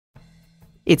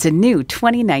It's a new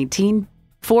 2019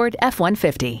 Ford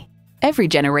F-150. Every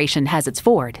generation has its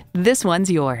Ford. This one's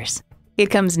yours. It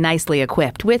comes nicely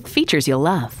equipped with features you'll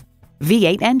love.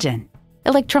 V8 engine,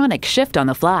 electronic shift on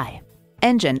the fly,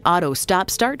 engine auto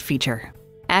stop-start feature,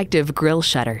 active grille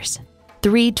shutters,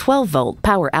 3 12-volt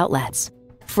power outlets,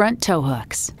 front tow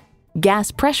hooks,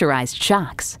 gas pressurized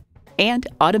shocks, and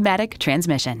automatic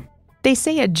transmission. They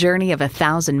say a journey of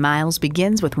 1,000 miles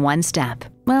begins with one step.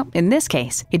 Well, in this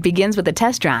case, it begins with a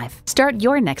test drive. Start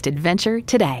your next adventure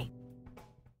today.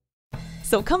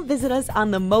 So come visit us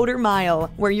on the Motor Mile,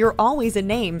 where you're always a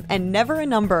name and never a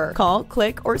number. Call,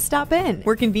 click, or stop in.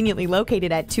 We're conveniently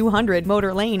located at 200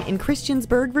 Motor Lane in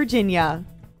Christiansburg, Virginia.